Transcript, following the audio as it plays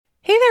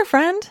Hey there,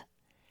 friend.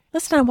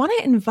 Listen, I want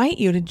to invite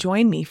you to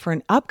join me for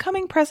an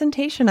upcoming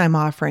presentation I'm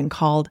offering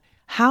called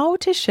How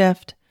to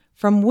Shift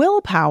from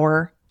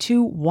Willpower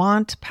to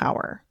Want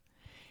Power.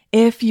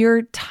 If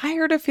you're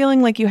tired of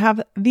feeling like you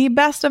have the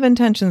best of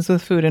intentions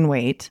with food and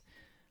weight,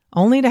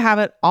 only to have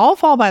it all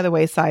fall by the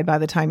wayside by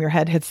the time your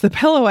head hits the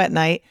pillow at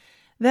night,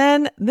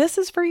 then this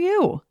is for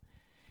you.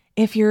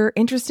 If you're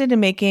interested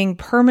in making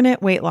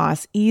permanent weight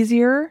loss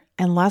easier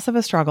and less of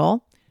a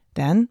struggle,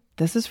 then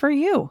this is for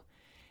you.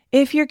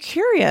 If you're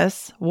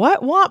curious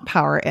what want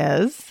power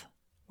is,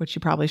 which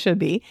you probably should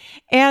be,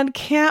 and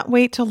can't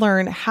wait to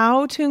learn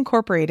how to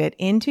incorporate it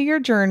into your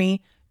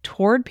journey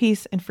toward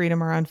peace and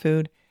freedom around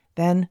food,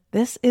 then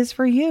this is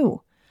for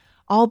you.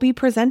 I'll be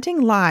presenting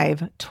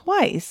live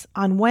twice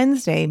on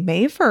Wednesday,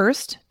 May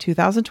 1st,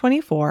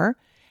 2024,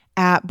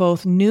 at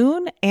both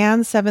noon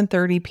and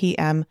 7:30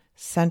 p.m.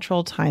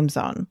 Central Time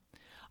Zone.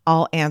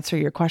 I'll answer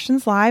your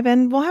questions live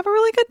and we'll have a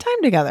really good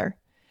time together.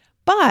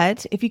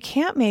 But if you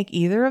can't make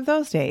either of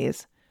those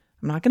days,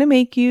 I'm not going to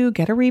make you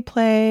get a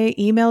replay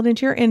emailed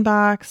into your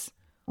inbox,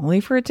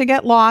 only for it to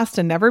get lost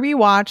and never be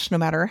watched, no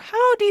matter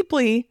how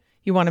deeply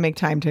you want to make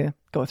time to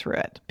go through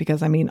it.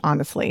 Because,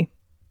 honestly,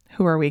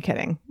 who are we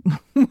kidding?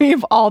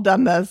 We've all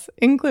done this,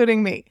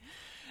 including me.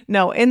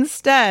 No,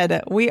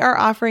 instead, we are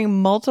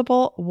offering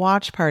multiple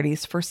watch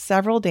parties for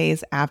several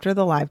days after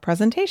the live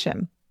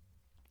presentation.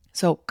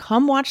 So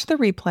come watch the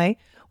replay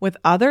with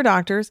other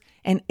doctors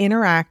and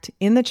interact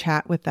in the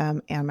chat with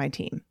them and my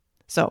team.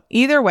 So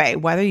either way,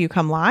 whether you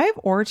come live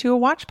or to a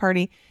watch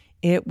party,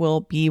 it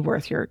will be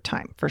worth your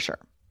time for sure.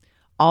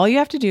 All you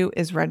have to do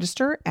is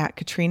register at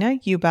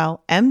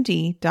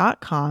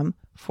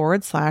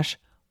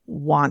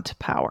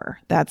katrinaubelmd.com/wantpower.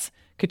 That's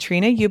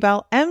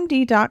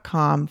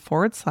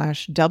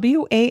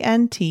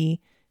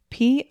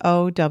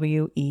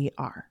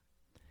katrinaubelmd.com/WANTPOWER.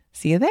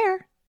 See you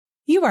there.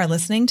 You are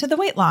listening to the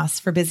Weight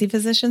Loss for Busy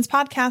Physicians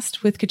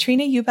podcast with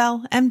Katrina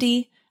Ubel,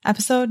 MD,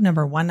 episode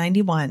number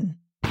 191.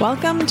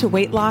 Welcome to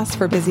Weight Loss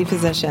for Busy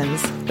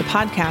Physicians, the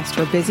podcast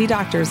where busy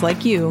doctors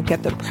like you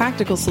get the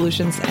practical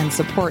solutions and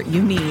support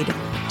you need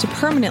to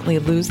permanently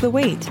lose the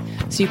weight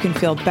so you can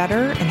feel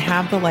better and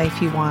have the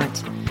life you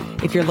want.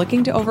 If you're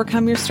looking to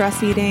overcome your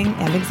stress eating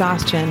and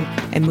exhaustion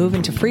and move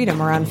into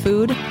freedom around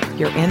food,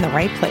 you're in the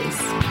right place.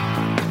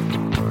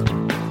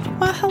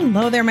 Well,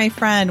 hello there, my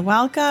friend.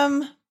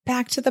 Welcome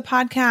back to the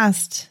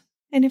podcast.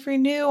 And if you're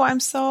new,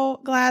 I'm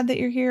so glad that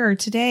you're here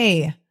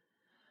today.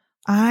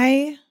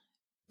 I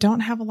don't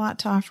have a lot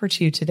to offer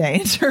to you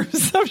today in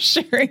terms of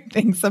sharing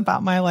things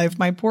about my life.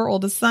 My poor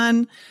oldest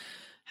son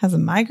has a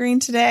migraine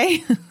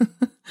today.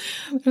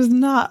 There's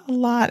not a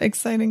lot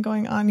exciting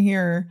going on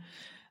here,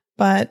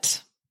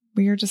 but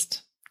we are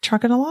just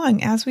trucking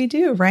along as we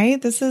do, right?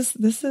 This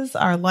is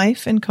our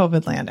life in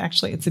COVID land.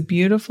 Actually, it's a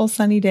beautiful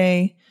sunny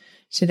day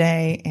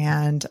today,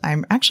 and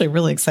I'm actually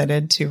really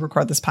excited to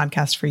record this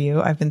podcast for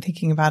you. I've been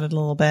thinking about it a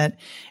little bit,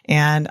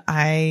 and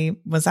I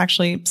was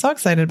actually so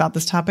excited about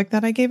this topic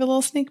that I gave a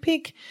little sneak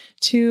peek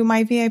to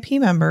my VIP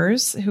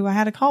members who I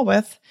had a call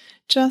with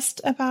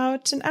just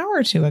about an hour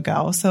or two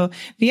ago. So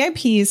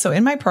VIPs, so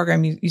in my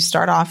program, you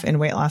start off in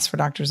Weight Loss for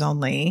Doctors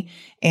Only.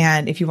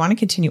 And if you want to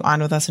continue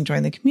on with us and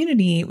join the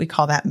community, we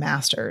call that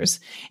Masters.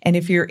 And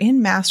if you're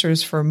in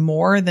Masters for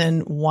more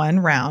than one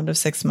round of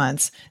 6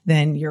 months,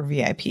 then you're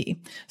VIP.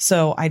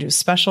 So I do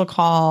special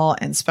call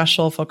and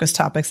special focus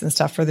topics and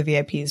stuff for the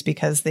VIPs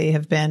because they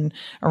have been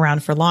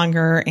around for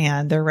longer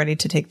and they're ready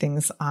to take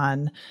things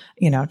on,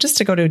 just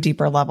to go to a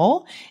deeper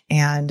level.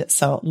 And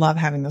so love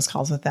having those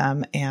calls with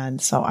them. And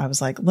so I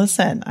was like,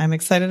 listen, I'm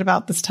excited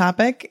about this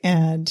topic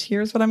and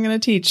here's what I'm going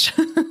to teach.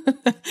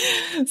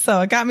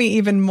 So it got me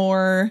even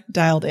more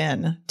dialed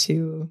in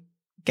to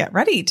get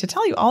ready to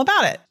tell you all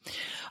about it.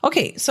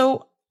 Okay.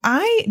 So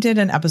I did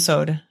an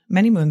episode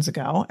many moons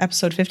ago,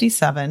 episode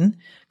 57,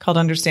 called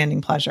Understanding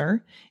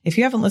Pleasure. If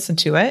you haven't listened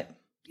to it,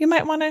 you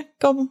might want to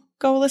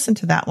go listen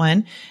to that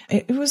one.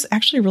 It was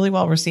actually really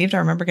well received. I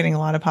remember getting a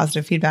lot of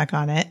positive feedback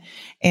on it.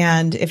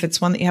 And if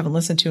it's one that you haven't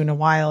listened to in a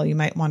while, you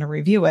might want to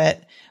review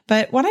it.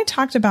 But what I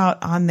talked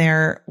about on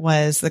there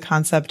was the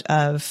concept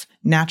of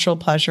natural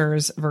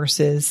pleasures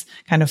versus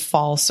kind of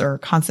false or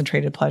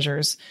concentrated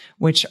pleasures,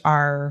 which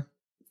are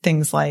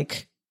things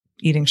like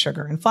eating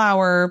sugar and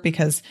flour,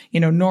 because,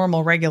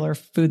 normal, regular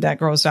food that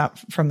grows out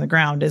from the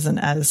ground isn't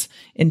as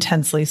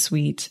intensely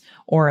sweet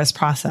or as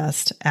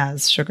processed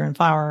as sugar and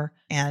flour.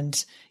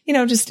 And,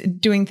 just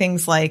doing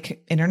things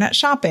like internet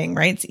shopping,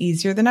 right? It's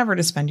easier than ever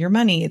to spend your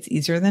money. It's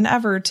easier than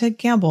ever to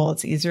gamble.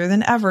 It's easier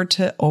than ever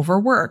to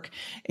overwork.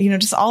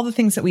 Just all the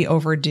things that we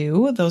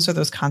overdo, those are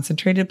those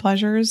concentrated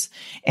pleasures.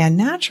 And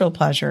natural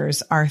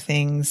pleasures are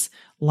things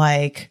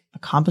like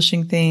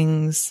accomplishing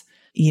things,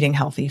 eating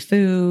healthy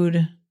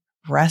food,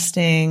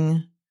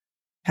 resting,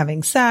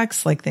 having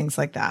sex, like things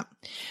like that.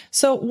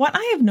 So what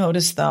I have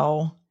noticed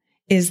though,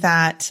 is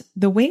that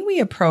the way we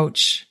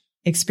approach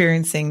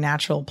experiencing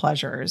natural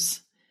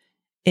pleasures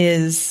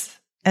is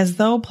as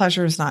though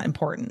pleasure is not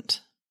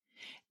important.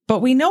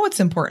 But we know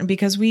it's important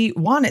because we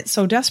want it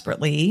so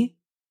desperately.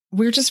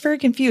 We're just very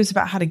confused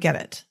about how to get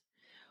it.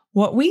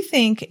 What we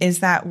think is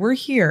that we're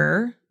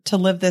here to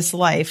live this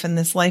life, and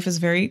this life is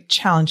very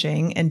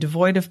challenging and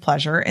devoid of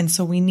pleasure. And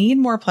so we need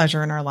more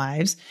pleasure in our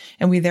lives.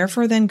 And we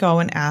therefore then go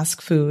and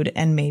ask food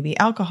and maybe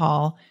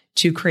alcohol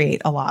to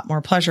create a lot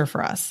more pleasure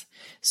for us.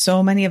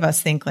 So many of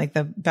us think like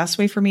the best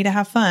way for me to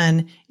have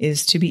fun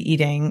is to be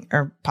eating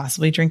or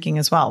possibly drinking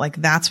as well. Like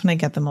that's when I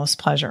get the most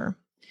pleasure.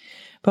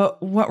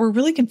 But what we're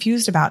really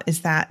confused about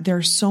is that there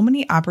are so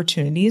many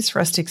opportunities for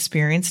us to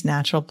experience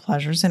natural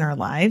pleasures in our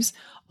lives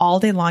all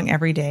day long,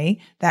 every day,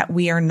 that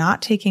we are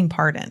not taking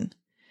part in,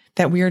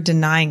 that we are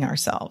denying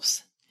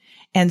ourselves.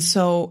 And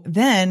so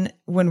then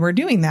when we're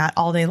doing that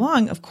all day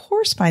long, of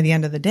course, by the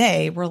end of the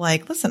day, we're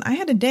like, listen, I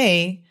had a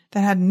day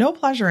that had no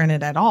pleasure in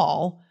it at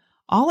all.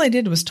 All I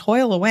did was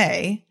toil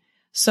away.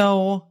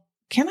 So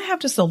can I have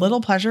just a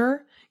little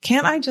pleasure?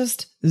 Can't I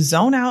just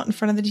zone out in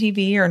front of the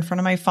TV or in front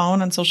of my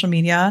phone on social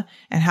media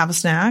and have a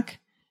snack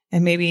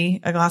and maybe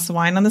a glass of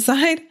wine on the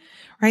side?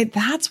 Right?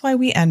 That's why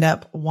we end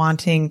up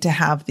wanting to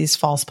have these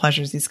false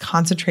pleasures, these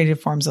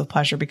concentrated forms of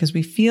pleasure, because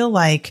we feel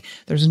like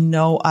there's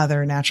no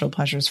other natural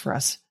pleasures for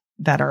us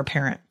that are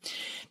apparent.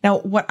 Now,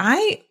 what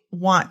I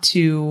want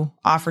to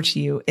offer to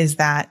you is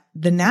that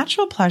the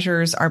natural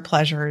pleasures are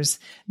pleasures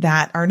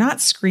that are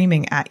not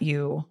screaming at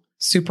you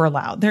super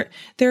loud.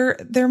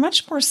 They're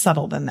much more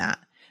subtle than that.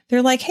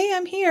 They're like, hey,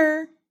 I'm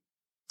here.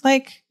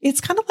 Like,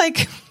 it's kind of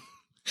like,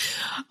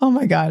 oh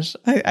my gosh,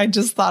 I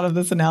just thought of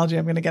this analogy.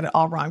 I'm going to get it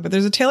all wrong, but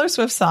there's a Taylor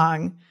Swift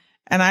song,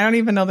 and I don't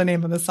even know the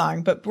name of the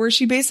song, but where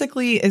she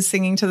basically is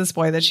singing to this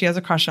boy that she has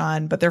a crush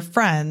on, but they're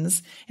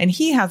friends, and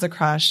he has a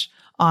crush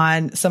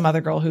on some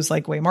other girl who's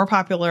like way more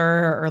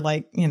popular, or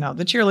like, you know,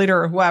 the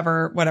cheerleader or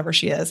whoever, whatever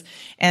she is.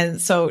 And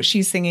so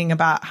she's singing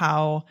about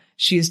how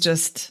she's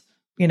just,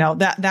 you know,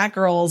 that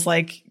girl's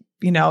like,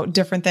 you know,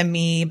 different than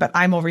me, but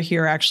I'm over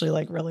here actually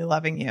like really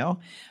loving you.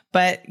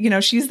 But, you know,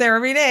 she's there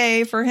every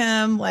day for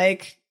him,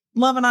 like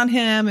loving on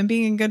him and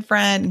being a good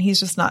friend, and he's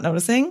just not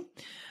noticing.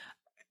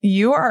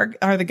 You are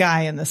the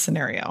guy in this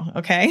scenario.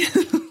 Okay.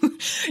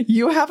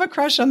 You have a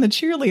crush on the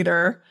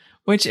cheerleader,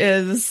 which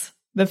is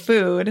the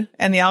food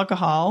and the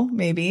alcohol,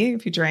 maybe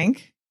if you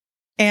drink,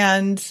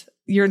 and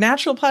your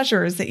natural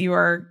pleasures that you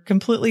are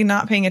completely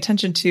not paying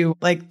attention to,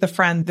 like the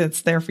friend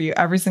that's there for you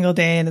every single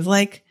day and is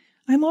like,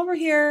 I'm over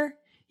here.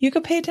 You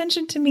could pay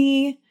attention to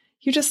me.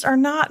 You just are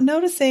not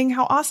noticing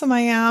how awesome I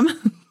am.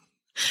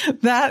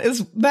 That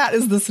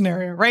is the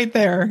scenario right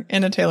there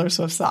in a Taylor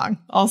Swift song,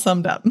 all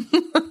summed up.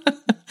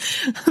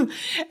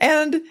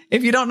 And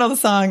if you don't know the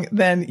song,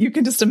 then you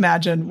can just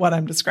imagine what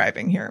I'm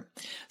describing here.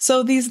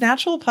 So these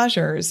natural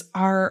pleasures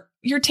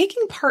you're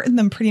taking part in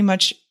them pretty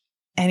much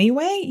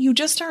anyway. You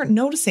just aren't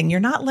noticing. You're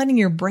not letting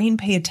your brain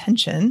pay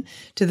attention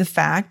to the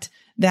fact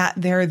that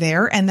they're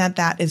there and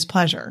that is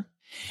pleasure.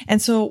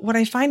 And so what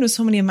I find with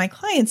so many of my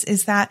clients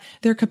is that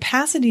their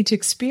capacity to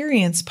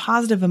experience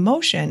positive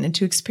emotion and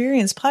to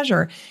experience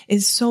pleasure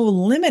is so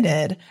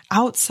limited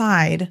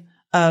outside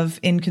of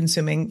in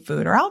consuming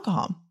food or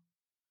alcohol.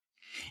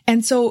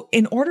 And so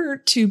in order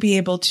to be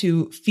able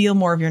to feel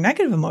more of your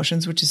negative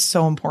emotions, which is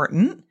so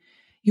important,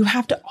 you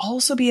have to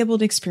also be able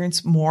to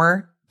experience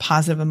more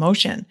positive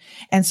emotion.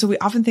 And so we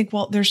often think,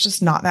 well, there's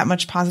just not that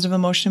much positive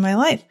emotion in my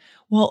life.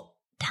 Well,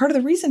 part of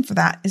the reason for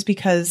that is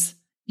because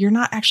you're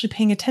not actually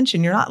paying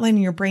attention. You're not letting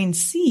your brain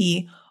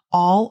see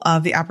all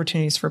of the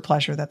opportunities for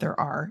pleasure that there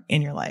are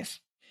in your life.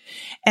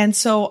 And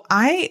so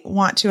I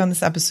want to, on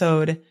this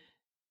episode,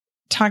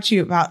 talk to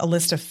you about a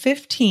list of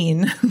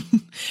 15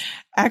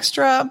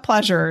 extra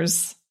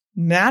pleasures,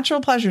 natural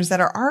pleasures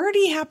that are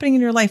already happening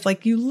in your life.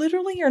 Like you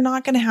literally are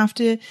not going to have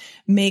to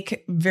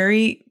make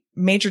very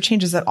major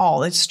changes at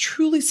all. It's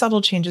truly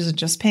subtle changes and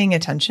just paying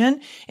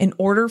attention in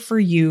order for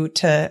you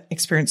to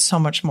experience so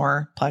much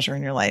more pleasure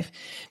in your life.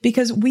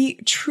 Because we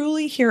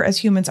truly here as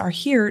humans are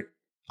here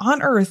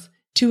on earth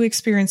to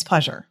experience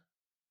pleasure.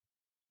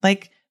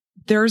 Like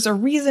there's a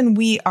reason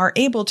we are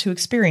able to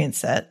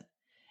experience it,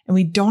 and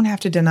we don't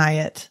have to deny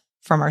it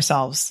from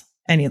ourselves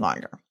any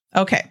longer.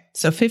 Okay,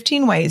 so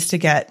 15 ways to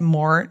get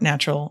more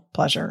natural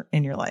pleasure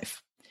in your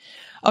life.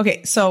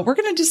 Okay, so we're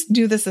going to just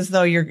do this as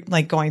though you're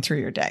like going through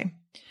your day.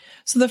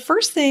 So the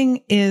first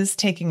thing is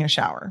taking a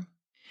shower.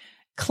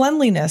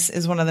 Cleanliness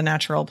is one of the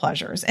natural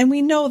pleasures. And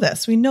we know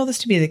this. We know this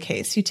to be the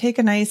case. You take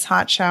a nice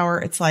hot shower,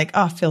 it's like,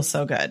 oh, it feels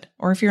so good.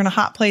 Or if you're in a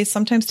hot place,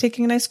 sometimes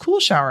taking a nice cool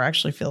shower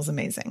actually feels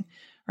amazing,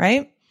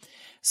 right?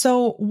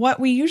 So what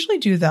we usually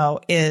do though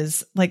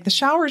is like the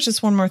shower is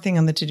just one more thing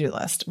on the to-do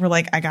list. We're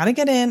like, I got to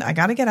get in, I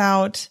got to get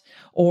out,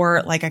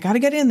 or like, I got to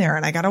get in there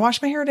and I got to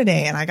wash my hair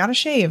today and I got to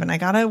shave and I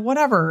got to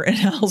whatever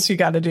else you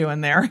got to do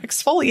in there,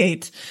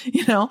 exfoliate,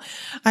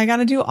 I got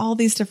to do all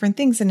these different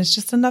things. And it's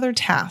just another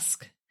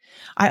task.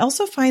 I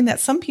also find that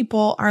some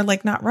people are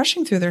like not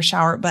rushing through their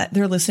shower, but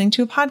they're listening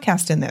to a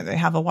podcast in there. They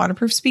have a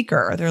waterproof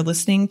speaker, or they're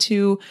listening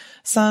to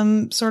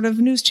some sort of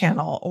news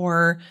channel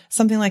or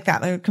something like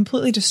that. They're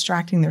completely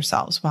distracting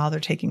themselves while they're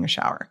taking a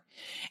shower.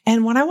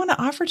 And what I want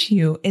to offer to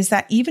you is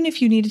that even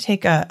if you need to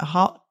take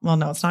no,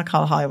 it's not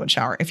called a Hollywood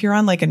shower. If you're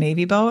on like a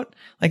Navy boat,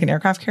 like an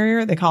aircraft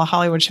carrier, they call a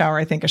Hollywood shower,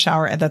 I think, a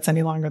shower that's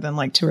any longer than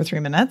like 2 or 3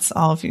 minutes.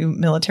 All of you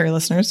military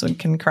listeners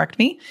can correct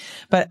me,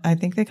 but I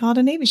think they call it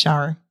a Navy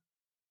shower.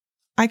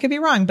 I could be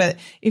wrong, but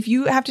if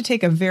you have to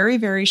take a very,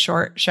 very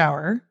short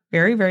shower,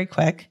 very, very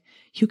quick,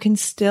 you can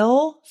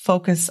still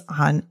focus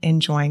on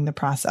enjoying the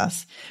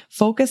process.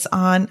 Focus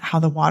on how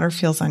the water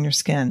feels on your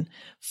skin.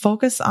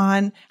 Focus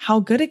on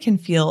how good it can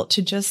feel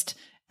to just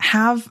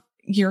have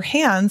your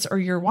hands or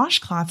your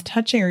washcloth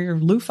touching, or your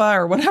loofah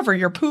or whatever,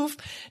 your poof,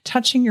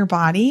 touching your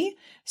body,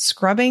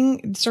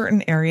 scrubbing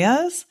certain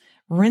areas,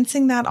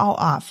 rinsing that all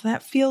off.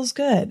 That feels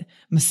good.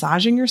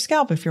 Massaging your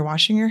scalp if you're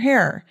washing your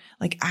hair,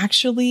 like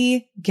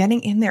actually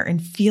getting in there and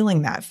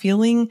feeling that,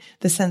 feeling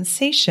the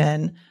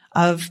sensation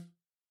of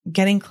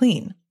getting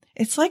clean.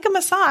 It's like a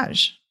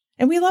massage,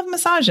 and we love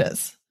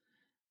massages,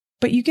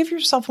 but you give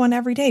yourself one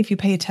every day if you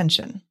pay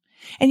attention.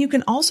 And you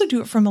can also do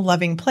it from a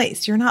loving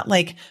place. You're not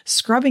like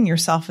scrubbing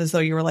yourself as though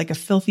you were like a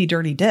filthy,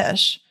 dirty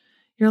dish.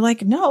 You're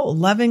like, no,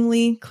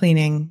 lovingly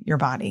cleaning your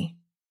body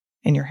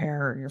and your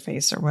hair or your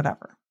face or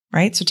whatever,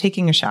 right? So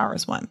taking a shower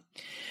is one.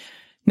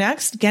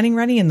 Next, getting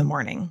ready in the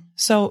morning.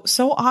 So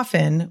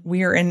often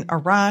we are in a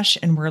rush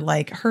and we're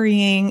like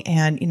hurrying.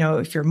 And,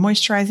 if you're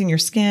moisturizing your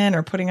skin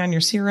or putting on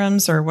your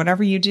serums or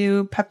whatever you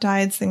do,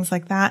 peptides, things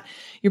like that,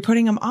 you're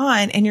putting them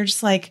on and you're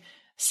just like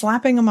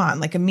slapping them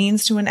on like a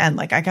means to an end.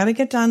 Like, I got to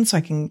get done so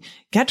I can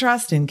get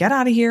dressed and get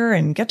out of here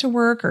and get to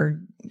work or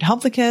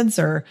help the kids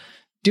or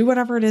do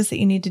whatever it is that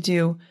you need to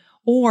do.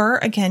 Or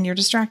again, you're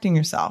distracting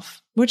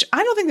yourself, which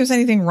I don't think there's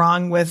anything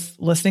wrong with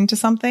listening to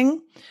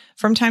something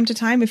from time to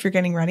time if you're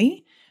getting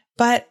ready.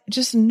 But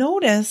just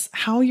notice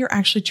how you're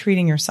actually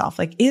treating yourself.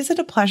 Like, is it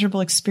a pleasurable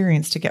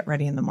experience to get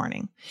ready in the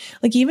morning?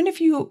 Like, even if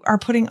you are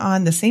putting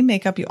on the same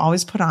makeup you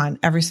always put on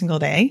every single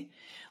day,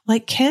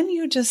 like, can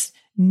you just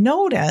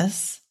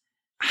notice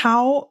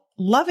how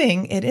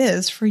loving it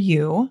is for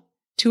you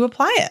to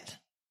apply it?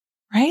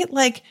 Right?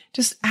 Like,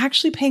 just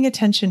actually paying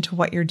attention to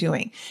what you're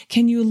doing.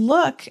 Can you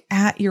look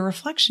at your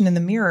reflection in the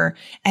mirror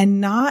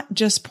and not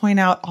just point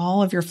out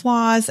all of your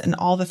flaws and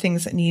all the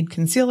things that need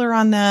concealer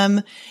on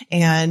them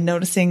and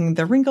noticing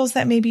the wrinkles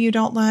that maybe you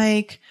don't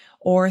like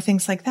or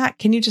things like that?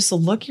 Can you just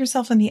look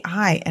yourself in the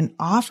eye and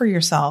offer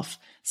yourself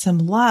some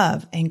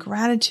love and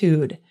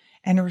gratitude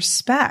and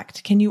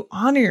respect? Can you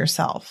honor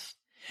yourself?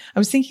 I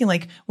was thinking,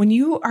 like, when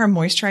you are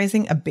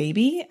moisturizing a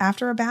baby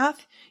after a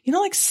bath, you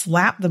don't like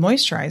slap the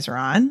moisturizer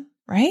on,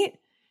 right?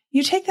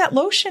 You take that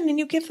lotion and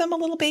you give them a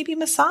little baby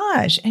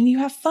massage and you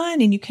have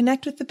fun and you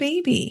connect with the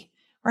baby,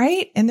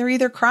 right? And they're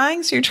either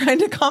crying, so you're trying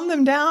to calm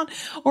them down,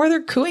 or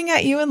they're cooing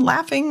at you and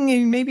laughing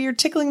and maybe you're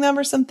tickling them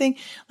or something.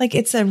 Like,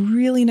 it's a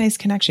really nice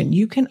connection.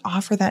 You can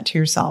offer that to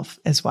yourself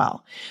as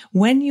well.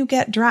 When you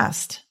get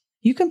dressed,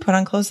 you can put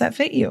on clothes that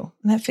fit you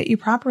and that fit you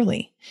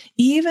properly,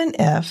 even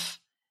if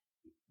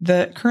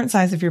the current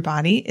size of your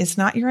body is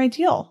not your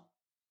ideal.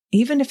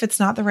 Even if it's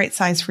not the right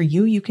size for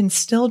you, you can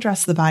still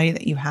dress the body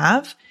that you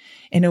have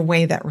in a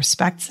way that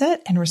respects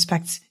it and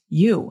respects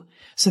you,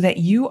 so that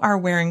you are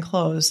wearing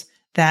clothes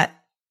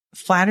that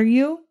flatter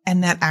you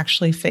and that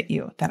actually fit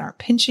you, that aren't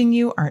pinching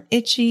you, aren't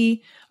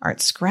itchy, aren't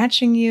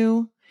scratching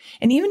you.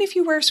 And even if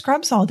you wear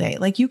scrubs all day,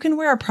 like, you can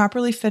wear a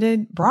properly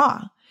fitted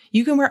bra.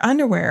 You can wear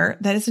underwear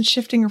that isn't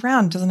shifting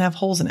around, doesn't have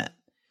holes in it,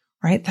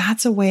 right?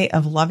 That's a way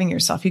of loving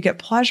yourself. You get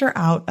pleasure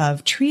out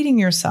of treating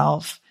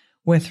yourself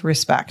with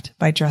respect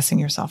by dressing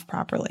yourself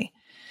properly.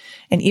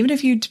 And even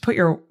if you put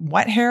your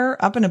wet hair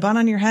up in a bun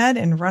on your head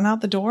and run out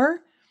the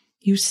door,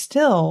 you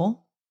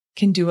still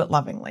can do it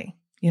lovingly.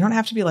 You don't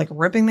have to be like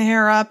ripping the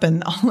hair up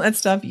and all that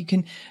stuff. You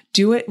can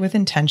do it with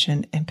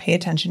intention and pay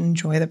attention,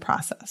 enjoy the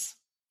process.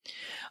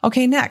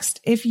 Okay, next,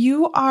 if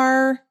you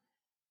are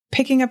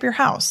picking up your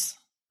house,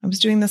 I was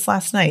doing this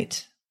last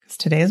night because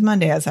today is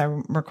Monday as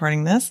I'm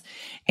recording this,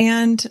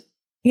 and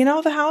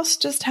the house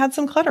just had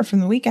some clutter from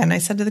the weekend. I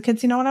said to the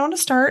kids, I want to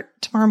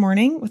start tomorrow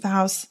morning with the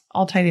house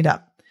all tidied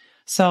up.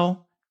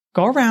 So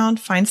go around,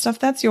 find stuff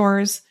that's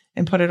yours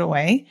and put it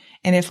away.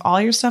 And if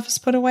all your stuff is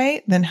put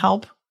away, then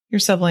help your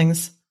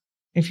siblings.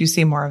 If you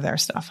see more of their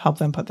stuff, help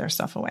them put their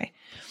stuff away.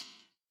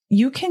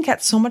 You can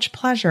get so much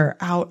pleasure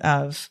out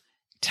of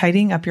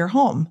tidying up your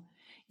home.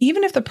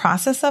 Even if the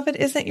process of it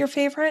isn't your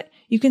favorite,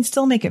 you can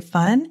still make it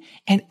fun.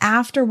 And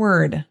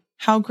afterward,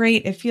 how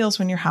great it feels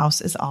when your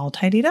house is all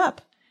tidied up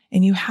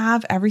and you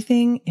have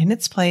everything in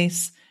its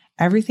place,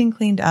 everything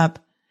cleaned up.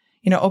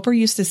 Oprah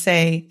used to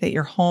say that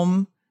your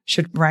home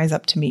should rise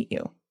up to meet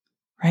you,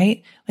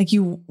 right? Like,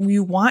 you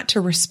want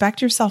to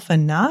respect yourself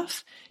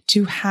enough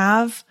to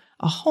have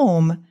a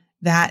home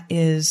that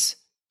is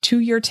to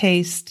your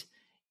taste,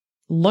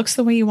 looks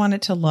the way you want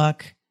it to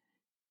look,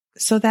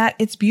 so that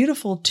it's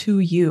beautiful to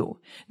you,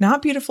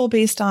 not beautiful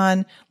based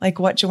on like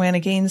what Joanna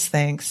Gaines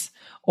thinks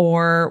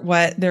or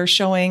what they're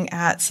showing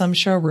at some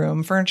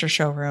showroom, furniture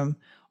showroom,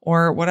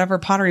 or whatever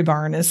Pottery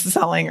Barn is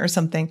selling or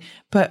something,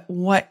 but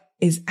what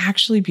is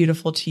actually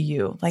beautiful to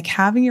you, like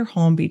having your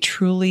home be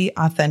truly,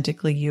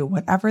 authentically you,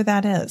 whatever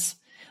that is.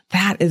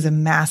 That is a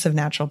massive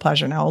natural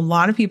pleasure. Now, a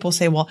lot of people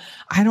say, well,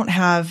 I don't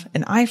have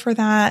an eye for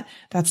that.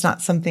 That's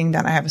not something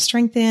that I have a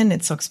strength in.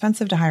 It's so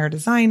expensive to hire a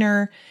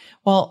designer.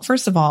 Well,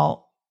 first of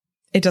all,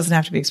 it doesn't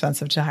have to be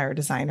expensive to hire a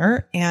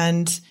designer.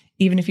 And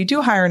even if you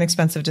do hire an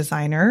expensive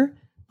designer,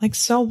 like,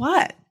 so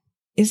what?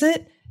 Is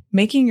it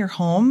making your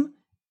home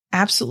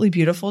absolutely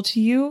beautiful to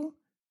you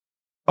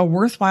a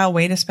worthwhile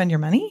way to spend your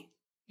money,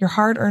 your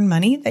hard-earned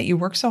money that you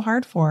work so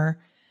hard for?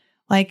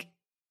 Like,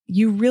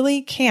 you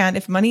really can,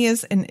 if money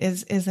is an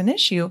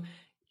issue.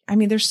 I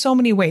mean, there's so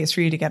many ways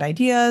for you to get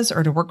ideas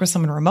or to work with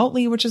someone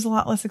remotely, which is a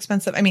lot less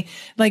expensive. I mean,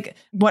 like,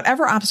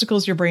 whatever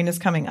obstacles your brain is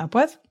coming up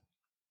with,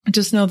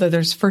 just know that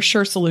there's for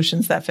sure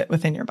solutions that fit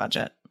within your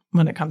budget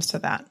when it comes to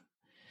that.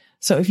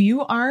 So if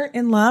you are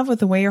in love with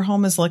the way your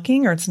home is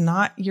looking, or it's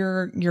not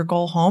your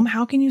goal home,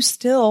 how can you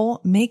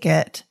still make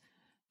it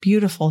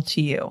beautiful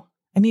to you?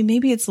 I mean,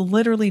 maybe it's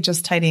literally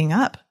just tidying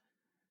up.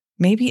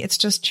 Maybe it's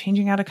just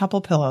changing out a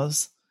couple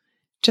pillows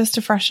just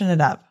to freshen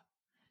it up.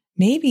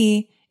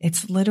 Maybe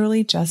it's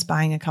literally just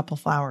buying a couple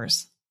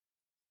flowers,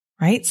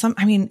 right?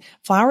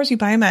 Flowers, you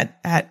buy them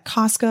at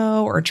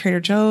Costco or Trader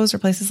Joe's or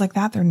places like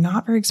that. They're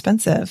not very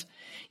expensive.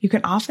 You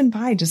can often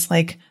buy just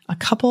like a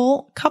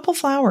couple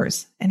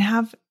flowers and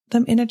have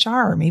them in a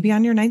jar, maybe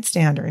on your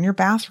nightstand or in your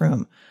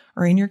bathroom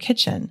or in your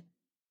kitchen.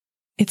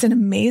 It's an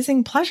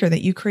amazing pleasure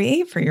that you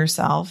create for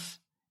yourself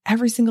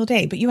every single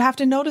day, but you have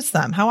to notice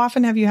them. How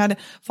often have you had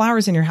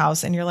flowers in your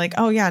house and you're like,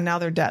 oh yeah, now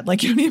they're dead.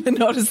 Like, you don't even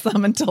notice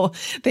them until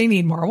they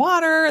need more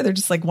water. They're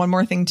just like one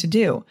more thing to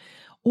do.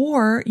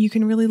 Or you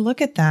can really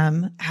look at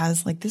them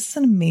as like, this is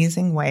an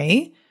amazing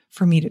way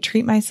for me to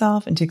treat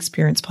myself and to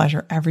experience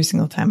pleasure every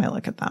single time I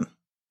look at them.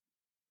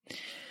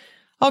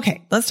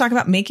 Okay, let's talk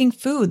about making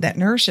food that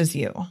nourishes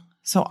you.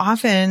 So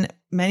often,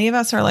 many of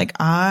us are like,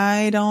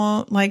 I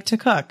don't like to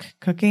cook.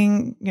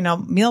 Cooking,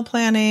 meal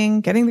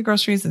planning, getting the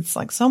groceries, it's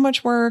like so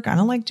much work. I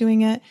don't like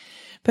doing it.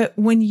 But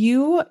when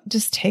you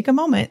just take a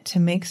moment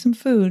to make some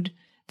food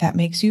that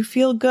makes you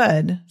feel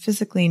good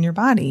physically in your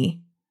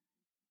body,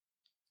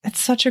 it's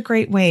such a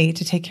great way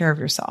to take care of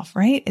yourself,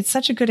 right? It's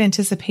such a good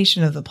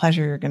anticipation of the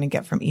pleasure you're going to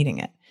get from eating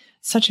it.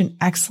 Such an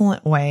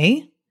excellent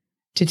way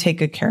to take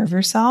good care of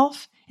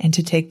yourself and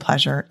to take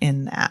pleasure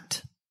in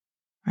that.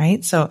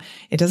 Right? So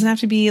it doesn't have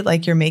to be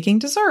like you're making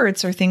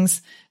desserts or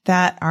things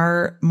that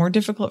are more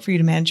difficult for you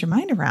to manage your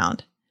mind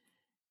around.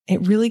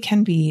 It really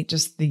can be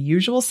just the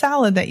usual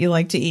salad that you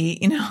like to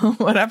eat,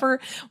 whatever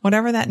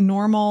that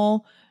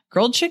normal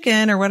grilled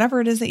chicken or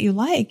whatever it is that you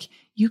like,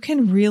 you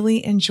can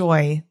really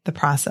enjoy the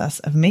process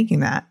of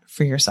making that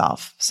for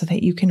yourself so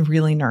that you can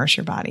really nourish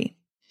your body.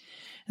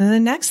 And then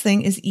the next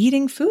thing is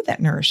eating food that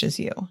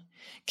nourishes you.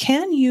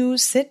 Can you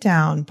sit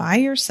down by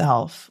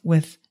yourself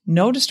with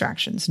no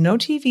distractions, no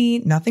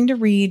TV, nothing to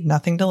read,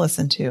 nothing to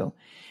listen to,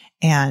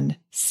 and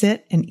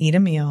sit and eat a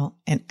meal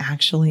and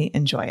actually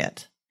enjoy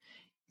it?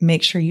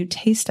 Make sure you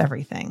taste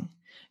everything.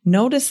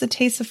 Notice the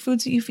taste of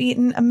foods that you've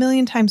eaten a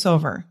million times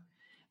over,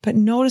 but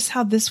notice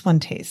how this one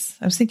tastes.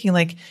 I was thinking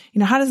like,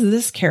 how does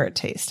this carrot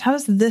taste? How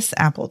does this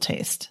apple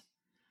taste?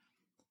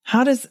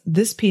 How does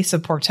this piece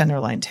of pork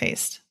tenderloin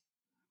taste?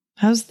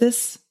 How's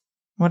this,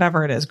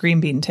 whatever it is, green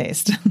bean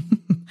taste?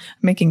 I'm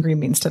making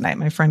green beans tonight.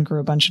 My friend grew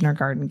a bunch in her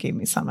garden and gave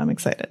me some. I'm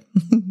excited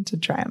to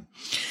try them.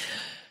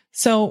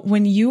 So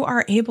when you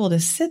are able to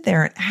sit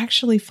there and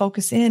actually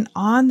focus in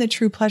on the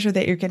true pleasure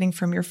that you're getting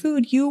from your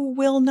food, you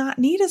will not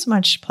need as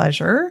much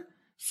pleasure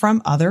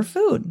from other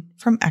food,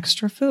 from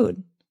extra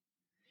food.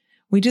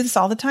 We do this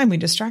all the time. We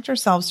distract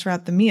ourselves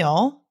throughout the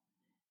meal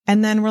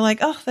and then we're like,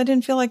 oh, that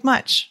didn't feel like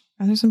much.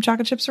 Are there some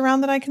chocolate chips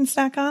around that I can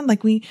snack on?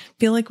 Like, we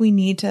feel like we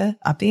need to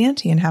up the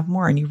ante and have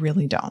more, and you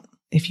really don't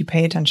if you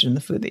pay attention to the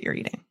food that you're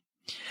eating.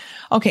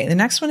 Okay, the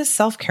next one is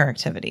self-care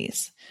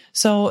activities.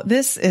 So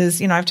this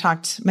is, I've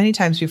talked many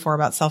times before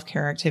about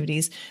self-care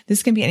activities.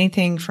 This can be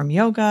anything from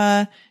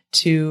yoga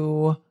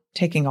to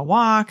taking a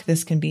walk.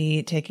 This can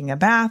be taking a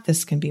bath.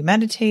 This can be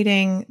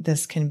meditating.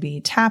 This can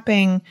be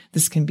tapping.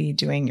 This can be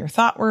doing your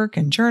thought work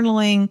and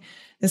journaling.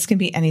 This can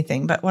be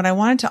anything. But what I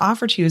wanted to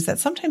offer to you is that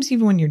sometimes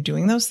even when you're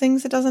doing those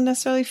things, it doesn't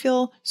necessarily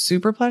feel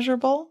super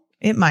pleasurable.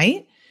 It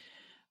might,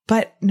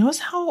 but notice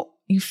how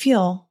you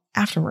feel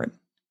afterward.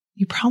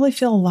 You probably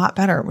feel a lot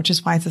better, which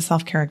is why it's a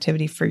self-care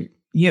activity for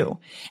you.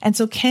 And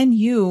so can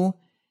you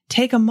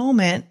take a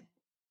moment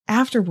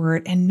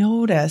afterward and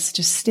notice,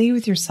 just stay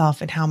with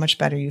yourself and how much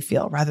better you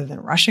feel rather than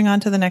rushing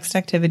on to the next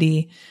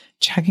activity,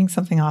 checking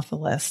something off the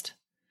list,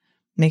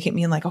 make it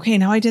mean like, okay,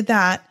 now I did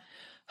that.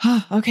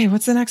 Okay,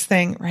 what's the next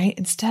thing, right?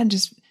 Instead,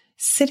 just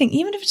sitting,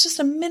 even if it's just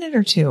a minute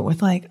or two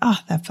with like, oh,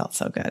 that felt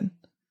so good.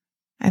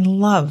 I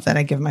love that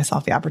I give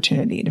myself the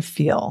opportunity to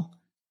feel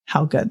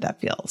how good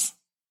that feels.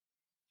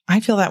 I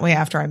feel that way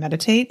after I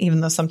meditate, even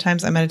though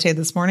sometimes I meditated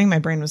this morning, my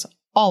brain was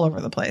all over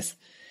the place.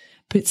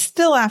 But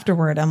still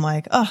afterward, I'm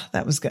like, oh,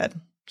 that was good.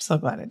 So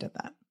glad I did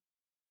that.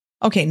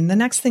 Okay, and the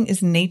next thing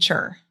is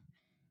nature.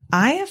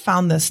 I have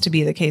found this to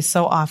be the case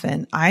so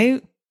often.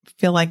 I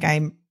feel like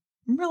I'm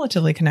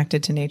relatively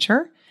connected to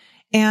nature.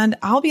 And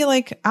I'll be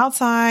like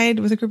outside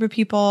with a group of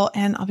people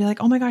and I'll be like,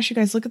 oh my gosh, you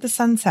guys, look at the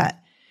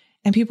sunset.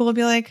 And people will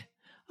be like,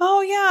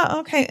 oh yeah,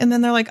 okay. And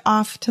then they're like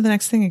off to the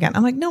next thing again.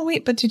 I'm like, no,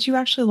 wait, but did you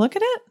actually look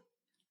at it?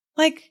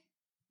 Like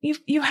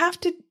you have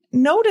to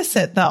notice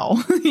it though.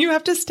 You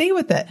have to stay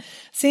with it.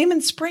 Same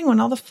in spring when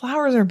all the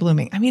flowers are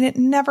blooming. I mean, it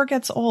never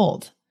gets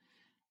old,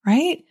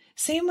 right?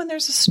 Same when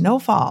there's a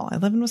snowfall. I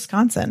live in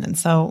Wisconsin, and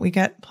so we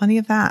get plenty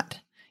of that,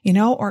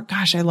 or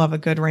gosh, I love a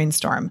good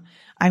rainstorm.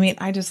 I mean,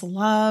 I just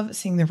love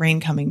seeing the rain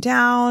coming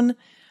down.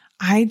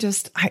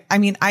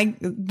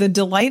 The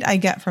delight I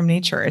get from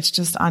nature, it's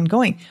just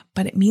ongoing,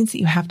 but it means that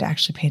you have to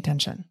actually pay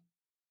attention,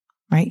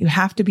 right? You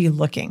have to be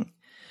looking.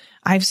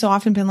 I've so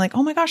often been like,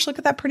 oh my gosh, look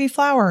at that pretty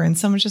flower. And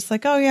someone's just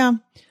like, oh yeah.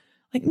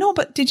 Like, no,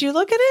 but did you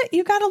look at it?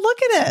 You got to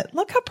look at it.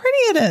 Look how pretty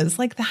it is.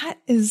 Like that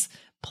is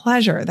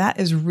pleasure. That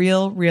is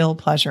real, real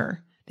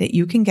pleasure that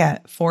you can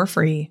get for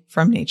free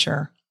from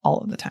nature all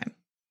of the time.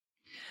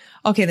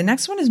 Okay. The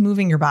next one is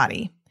moving your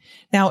body.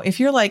 Now, if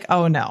you're like,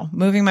 oh no,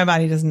 moving my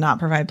body does not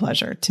provide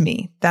pleasure to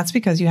me, that's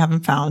because you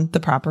haven't found the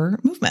proper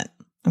movement.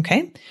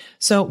 Okay.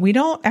 So we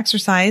don't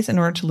exercise in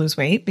order to lose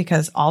weight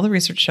because all the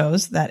research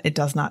shows that it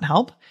does not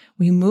help.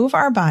 We move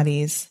our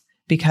bodies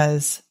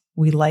because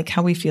we like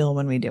how we feel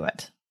when we do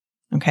it.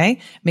 Okay.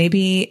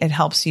 Maybe it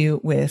helps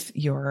you with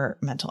your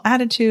mental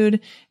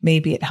attitude.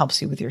 Maybe it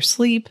helps you with your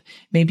sleep.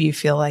 Maybe you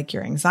feel like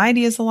your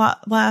anxiety is a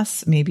lot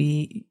less.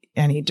 Maybe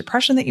any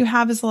depression that you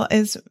have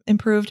is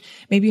improved.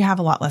 Maybe you have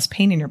a lot less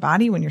pain in your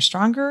body when you're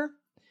stronger.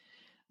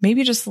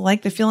 Maybe you just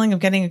like the feeling of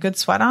getting a good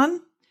sweat on.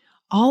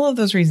 All of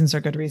those reasons are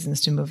good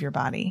reasons to move your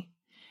body.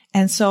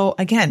 And so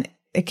again,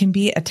 it can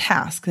be a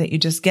task that you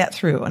just get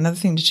through, another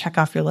thing to check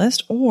off your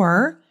list,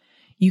 or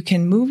you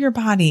can move your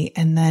body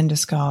and then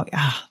just go,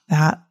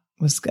 that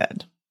was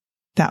good.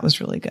 That was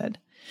really good.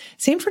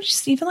 Same for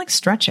just even like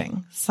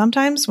stretching.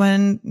 Sometimes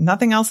when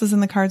nothing else is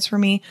in the cards for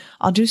me,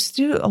 I'll just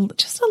do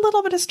just a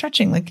little bit of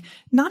stretching, like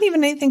not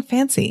even anything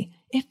fancy.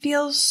 It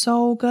feels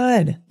so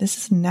good. This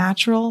is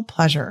natural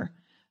pleasure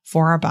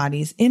for our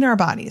bodies, in our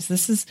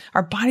bodies.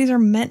 Our bodies are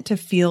meant to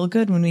feel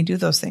good when we do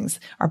those things.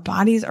 Our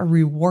bodies are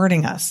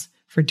rewarding us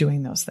for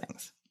doing those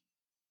things.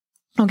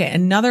 Okay.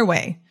 Another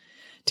way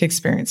to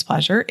experience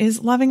pleasure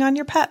is loving on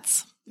your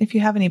pets. If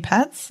you have any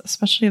pets,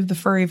 especially of the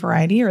furry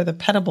variety or the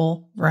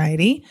petable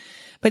variety,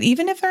 but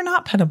even if they're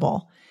not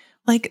petable,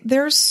 like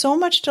there's so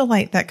much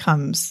delight that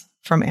comes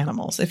from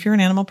animals. If you're an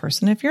animal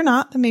person, if you're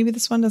not, then maybe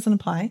this one doesn't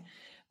apply,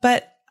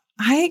 but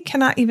I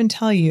cannot even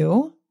tell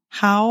you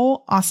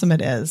how awesome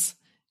it is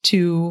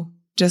to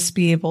just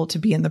be able to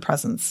be in the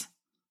presence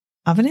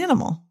of an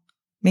animal.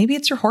 Maybe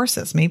it's your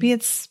horses. Maybe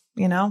it's,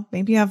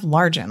 maybe you have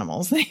large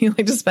animals that you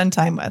like to spend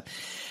time with,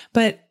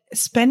 but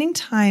spending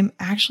time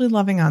actually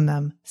loving on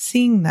them,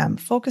 seeing them,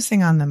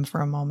 focusing on them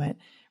for a moment,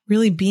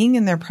 really being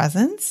in their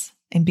presence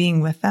and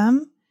being with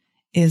them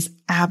is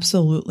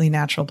absolutely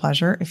natural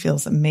pleasure. It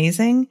feels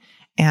amazing.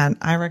 And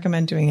I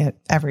recommend doing it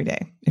every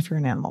day if you're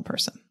an animal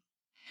person.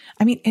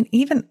 I mean, and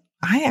even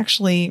I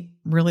actually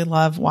really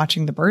love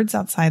watching the birds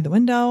outside the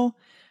window.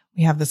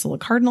 We have this little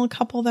cardinal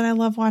couple that I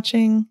love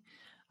watching.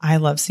 I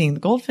love seeing the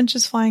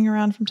goldfinches flying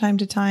around from time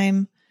to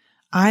time.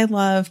 I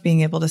love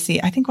being able to see,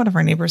 I think one of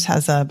our neighbors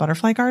has a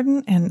butterfly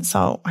garden. And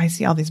so I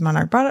see all these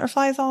monarch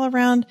butterflies all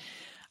around.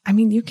 I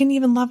mean, you can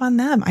even love on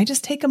them. I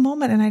just take a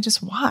moment and I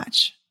just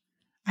watch.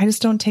 I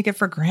just don't take it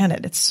for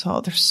granted.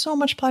 There's so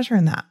much pleasure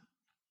in that.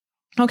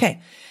 Okay.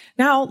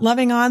 Now,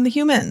 loving on the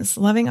humans,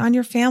 loving on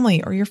your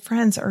family or your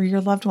friends or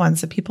your loved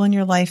ones, the people in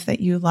your life that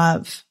you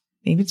love.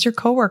 Maybe it's your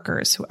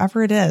coworkers,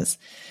 whoever it is.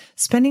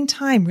 Spending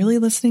time really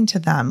listening to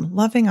them,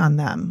 loving on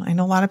them. I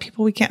know a lot of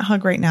people we can't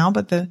hug right now,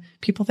 but the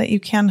people that you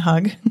can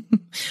hug,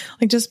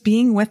 like just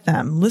being with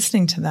them,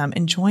 listening to them,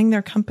 enjoying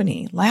their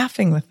company,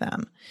 laughing with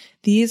them.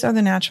 These are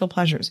the natural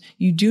pleasures.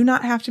 You do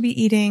not have to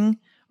be eating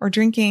or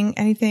drinking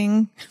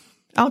anything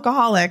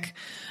alcoholic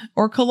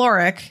or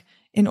caloric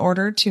in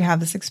order to have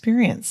this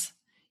experience.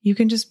 You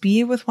can just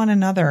be with one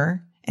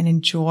another and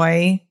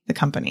enjoy the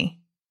company.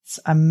 It's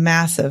a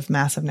massive,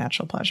 massive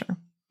natural pleasure.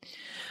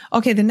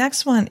 Okay, the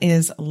next one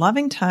is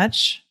loving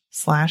touch /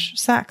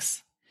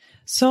 sex.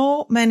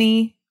 So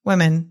many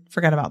women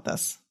forget about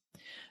this.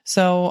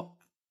 So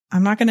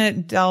I'm not going to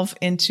delve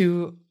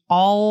into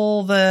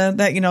all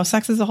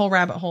sex is a whole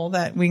rabbit hole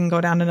that we can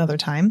go down another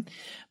time,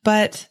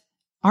 but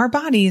our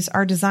bodies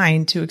are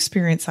designed to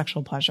experience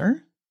sexual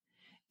pleasure.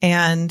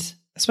 And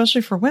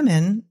especially for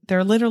women,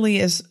 there literally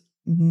is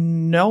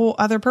no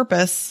other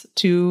purpose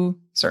to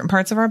certain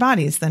parts of our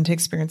bodies than to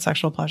experience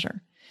sexual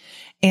pleasure.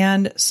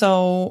 And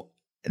so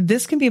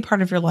this can be a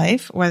part of your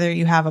life, whether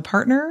you have a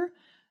partner,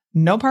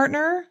 no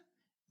partner,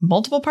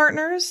 multiple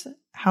partners,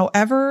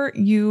 however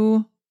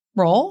you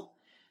roll.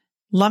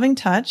 Loving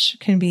touch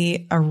can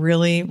be a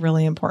really,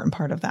 really important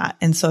part of that.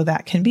 And so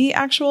that can be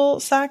actual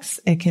sex.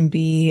 It can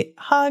be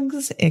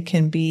hugs. It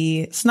can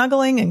be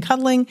snuggling and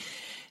cuddling.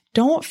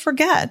 Don't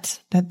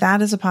forget that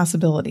that is a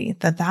possibility,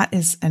 that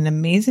is an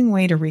amazing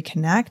way to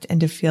reconnect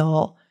and to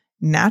feel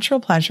natural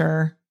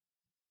pleasure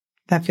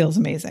that feels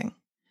amazing.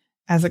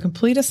 As a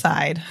complete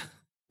aside,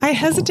 I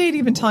hesitate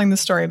even telling the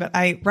story, but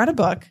I read a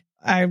book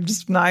I'm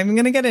just not even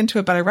going to get into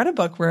it, but I read a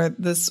book where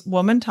this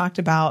woman talked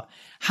about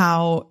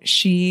how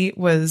it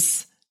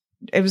was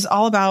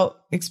all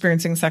about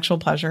experiencing sexual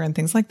pleasure and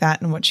things like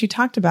that. And what she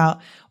talked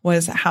about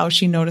was how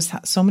she noticed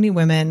so many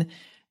women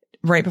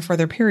right before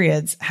their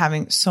periods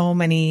having so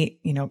many,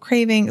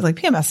 cravings, like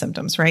PMS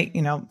symptoms, right?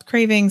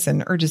 Cravings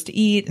and urges to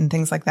eat and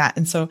things like that.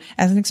 And so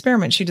as an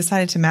experiment, she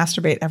decided to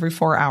masturbate every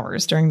 4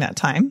 hours during that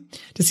time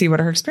to see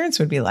what her experience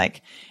would be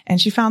like. And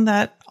she found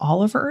that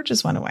all of her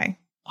urges went away.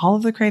 All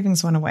of the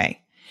cravings went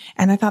away.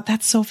 And I thought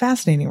that's so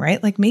fascinating,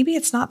 right? Like maybe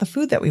it's not the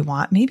food that we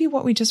want. Maybe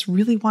what we just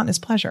really want is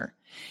pleasure.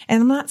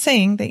 And I'm not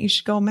saying that you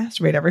should go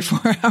masturbate every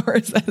 4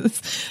 hours.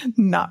 That's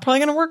not probably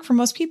going to work for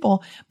most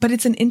people, but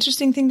it's an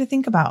interesting thing to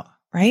think about,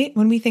 right?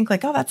 When we think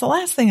like, oh, that's the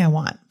last thing I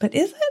want. But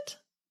is it?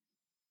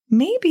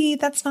 Maybe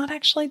that's not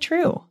actually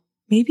true.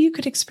 Maybe you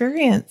could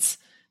experience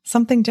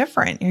something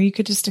different, or you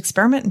could just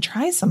experiment and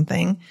try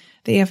something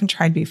that you haven't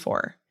tried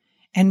before.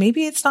 And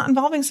maybe it's not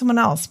involving someone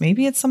else.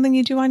 Maybe it's something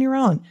you do on your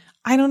own.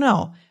 I don't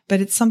know,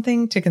 but it's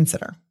something to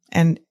consider.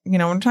 And, when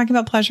we're talking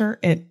about pleasure,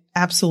 it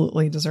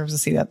absolutely deserves a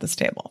seat at this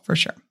table for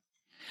sure.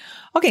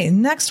 Okay,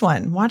 next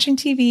one, watching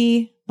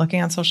TV,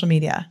 looking on social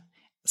media.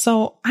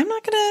 So I'm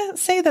not going to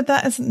say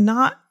that is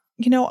not,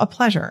 a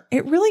pleasure.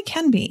 It really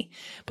can be.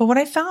 But what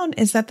I found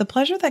is that the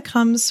pleasure that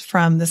comes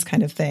from this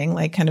kind of thing,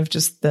 like kind of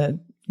just the,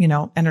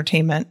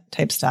 entertainment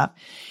type stuff,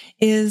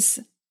 is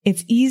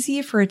it's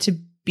easy for it to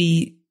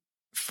be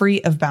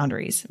free of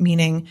boundaries,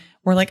 meaning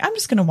we're like, I'm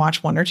just going to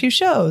watch 1 or 2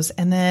 shows.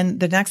 And then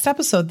the next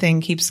episode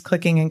thing keeps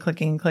clicking and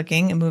clicking and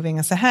clicking and moving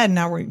us ahead.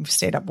 Now we've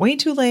stayed up way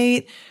too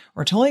late.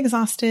 We're totally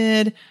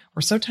exhausted.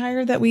 We're so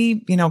tired that we,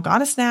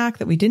 got a snack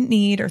that we didn't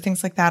need or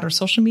things like that. Or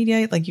social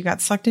media, like you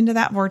got sucked into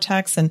that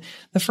vortex and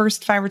the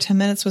first 5 or 10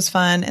 minutes was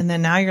fun. And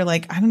then now you're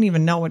like, I don't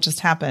even know what just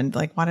happened.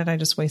 Like, why did I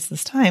just waste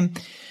this time?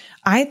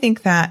 I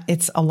think that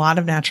it's a lot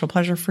of natural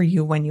pleasure for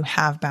you when you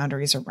have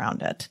boundaries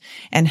around it,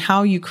 and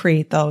how you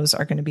create those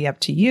are going to be up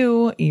to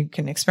you. You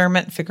can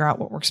experiment and figure out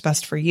what works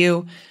best for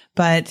you.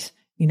 But,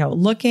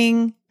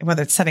 looking,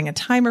 whether it's setting a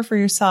timer for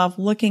yourself,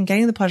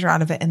 getting the pleasure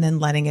out of it and then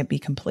letting it be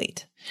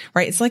complete,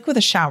 right? It's like with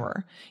a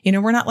shower,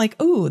 we're not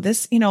like, ooh,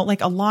 this,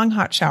 like a long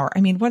hot shower. I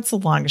mean, what's the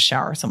longest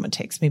shower someone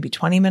takes? Maybe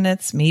 20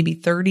 minutes, maybe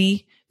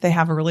 30. They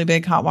have a really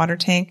big hot water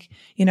tank,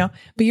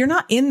 but you're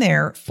not in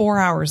there 4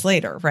 hours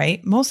later,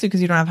 right? Mostly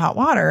because you don't have hot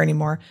water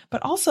anymore,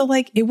 but also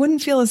like it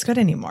wouldn't feel as good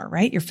anymore,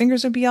 right? Your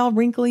fingers would be all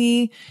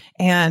wrinkly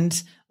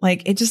and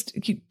like it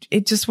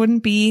just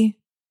wouldn't be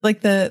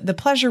like the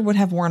pleasure would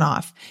have worn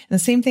off. And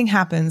the same thing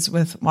happens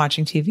with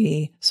watching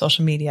TV,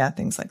 social media,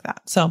 things like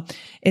that. So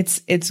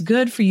it's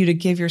good for you to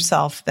give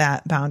yourself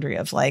that boundary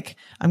of like,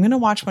 I'm going to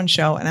watch one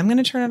show and I'm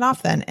going to turn it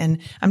off then. And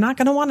I'm not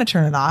going to want to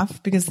turn it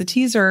off because the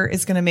teaser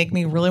is going to make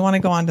me really want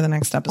to go on to the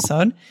next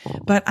episode,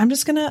 but I'm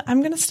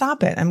going to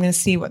stop it. I'm going to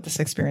see what this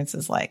experience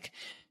is like,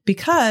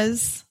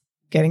 because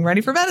getting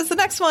ready for bed is the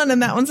next one.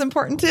 And that one's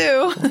important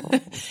too.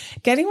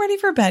 Getting ready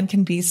for bed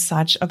can be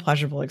such a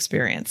pleasurable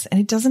experience, and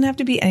it doesn't have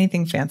to be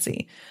anything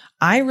fancy.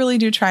 I really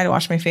do try to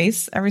wash my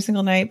face every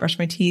single night, brush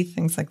my teeth,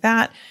 things like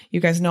that. You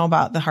guys know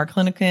about the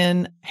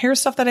Harkliniken hair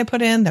stuff that I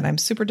put in that I'm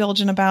super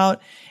diligent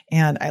about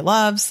and I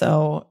love.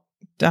 So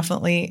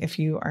definitely, if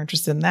you are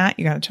interested in that,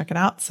 you got to check it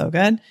out. So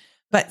good.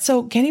 But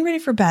so getting ready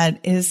for bed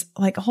is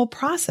like a whole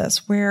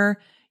process where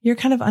you're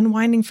kind of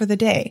unwinding for the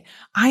day.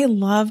 I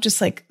love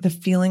just like the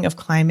feeling of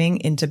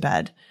climbing into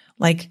bed,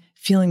 like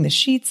feeling the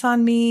sheets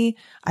on me.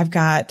 I've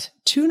got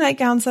 2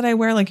 nightgowns that I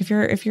wear. Like if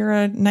you're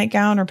a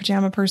nightgown or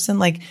pajama person,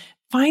 like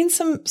find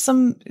some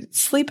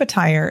sleep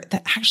attire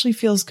that actually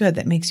feels good,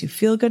 that makes you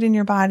feel good in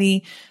your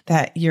body,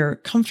 that you're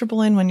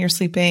comfortable in when you're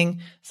sleeping.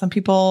 Some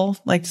people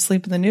like to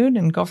sleep in the nude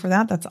and go for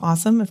that. That's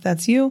awesome if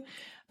that's you.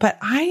 But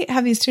I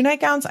have these 2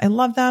 nightgowns. I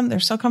love them. They're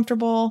so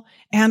comfortable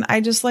and I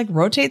just like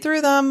rotate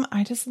through them.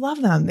 I just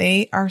love them.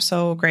 They are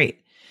so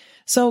great.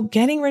 So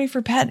getting ready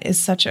for bed is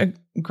such a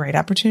great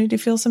opportunity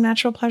to feel some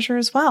natural pleasure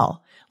as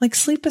well. Like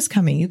sleep is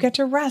coming. You get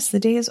to rest. The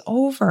day is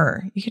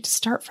over. You get to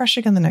start fresh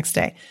again the next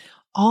day.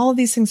 All of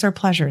these things are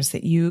pleasures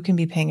that you can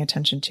be paying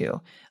attention to.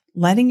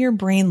 Letting your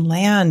brain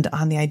land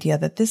on the idea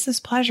that this is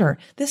pleasure.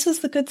 This is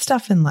the good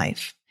stuff in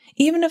life.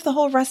 Even if the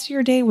whole rest of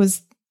your day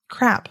was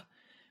crap.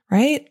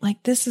 Right?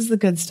 Like this is the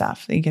good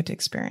stuff that you get to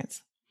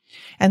experience.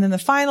 And then the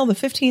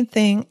 15th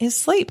thing is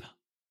sleep,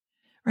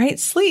 right?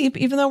 Sleep,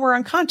 even though we're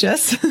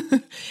unconscious,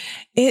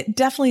 it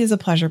definitely is a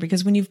pleasure,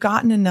 because when you've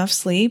gotten enough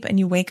sleep and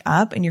you wake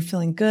up and you're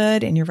feeling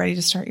good and you're ready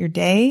to start your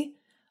day,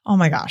 oh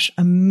my gosh,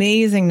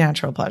 amazing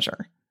natural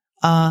pleasure.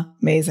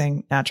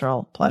 Amazing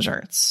natural pleasure.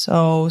 It's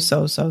so,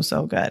 so, so,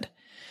 so good.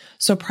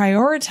 So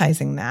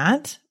prioritizing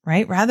that,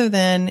 right? Rather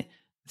than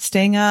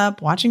staying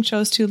up, watching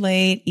shows too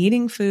late,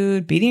 eating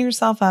food, beating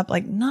yourself up,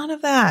 like none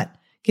of that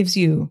gives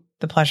you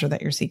the pleasure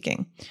that you're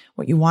seeking.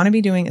 What you want to be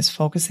doing is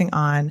focusing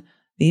on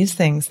these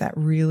things that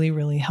really,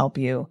 really help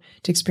you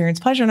to experience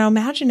pleasure. Now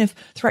imagine if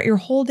throughout your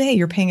whole day,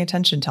 you're paying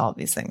attention to all of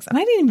these things. And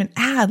I didn't even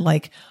add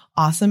like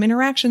awesome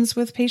interactions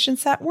with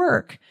patients at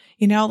work,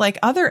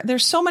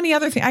 there's so many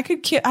other things. I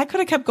could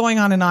have kept going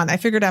on and on. I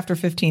figured after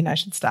 15, I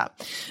should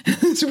stop.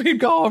 So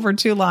we'd go over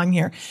too long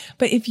here.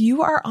 But if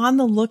you are on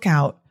the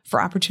lookout for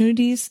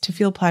opportunities to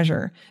feel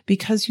pleasure,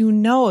 because you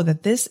know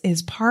that this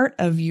is part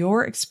of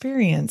your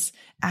experience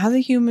as a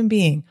human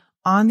being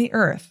on the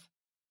earth,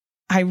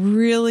 I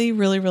really,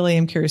 really, really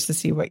am curious to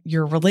see what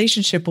your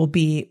relationship will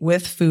be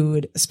with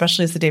food,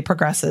 especially as the day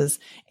progresses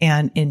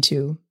and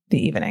into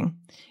the evening.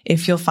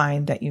 If you'll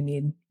find that you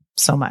need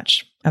so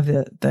much of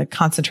the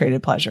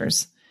concentrated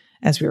pleasures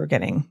as we were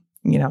getting,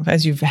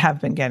 as you have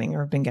been getting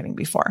or have been getting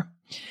before.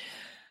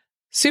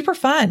 Super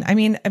fun. I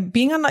mean,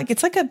 being on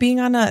being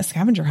on a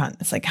scavenger hunt.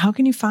 It's like, how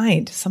can you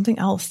find something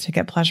else to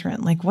get pleasure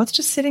in? Like, what's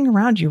just sitting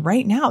around you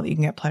right now that you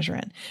can get pleasure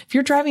in? If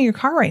you're driving your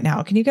car right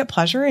now, can you get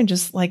pleasure in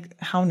just like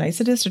how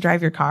nice it is to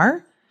drive your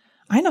car?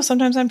 I know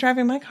sometimes I'm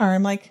driving my car.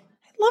 I'm like,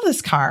 I love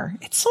this car.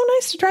 It's so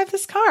nice to drive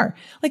this car.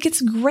 Like,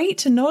 it's great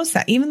to notice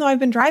that, even though I've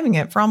been driving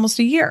it for almost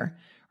a year,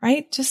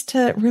 right? Just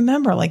to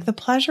remember, like, the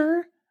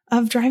pleasure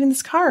of driving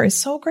this car is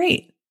so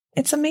great.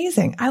 It's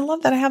amazing. I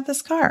love that I have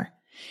this car.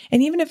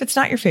 And even if it's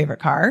not your favorite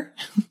car,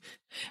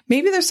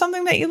 maybe there's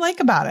something that you like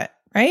about it,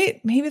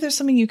 right? Maybe there's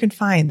something you can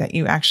find that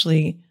you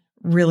actually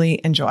really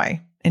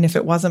enjoy. And if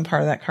it wasn't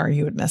part of that car,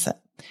 you would miss it.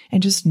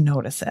 And just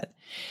notice it.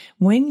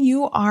 When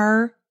you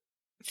are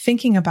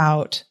thinking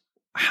about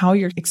how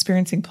you're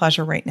experiencing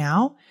pleasure right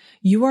now,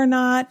 you are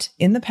not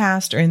in the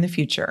past or in the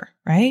future,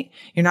 right?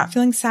 You're not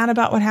feeling sad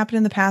about what happened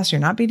in the past.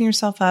 You're not beating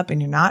yourself up, and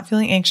you're not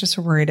feeling anxious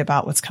or worried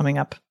about what's coming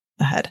up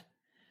ahead,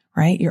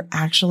 right? You're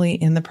actually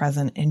in the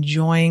present,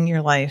 enjoying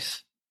your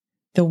life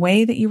the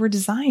way that you were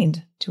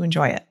designed to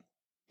enjoy it.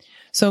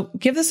 So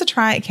give this a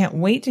try. I can't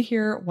wait to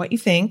hear what you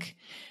think.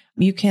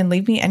 You can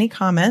leave me any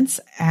comments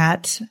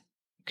at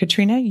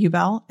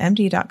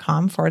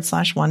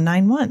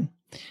katrinaubelmd.com/191.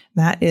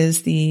 That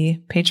is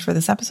the page for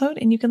this episode,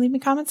 and you can leave me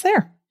comments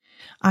there.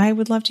 I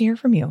would love to hear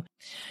from you.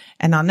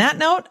 And on that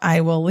note,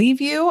 I will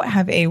leave you.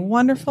 Have a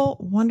wonderful,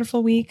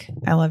 wonderful week.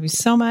 I love you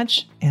so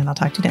much, and I'll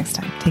talk to you next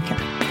time. Take care.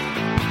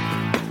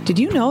 Did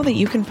you know that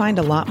you can find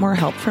a lot more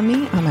help from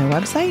me on my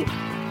website?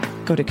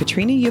 Go to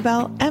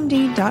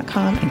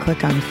katrinaubelmd.com and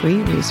click on free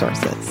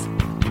resources.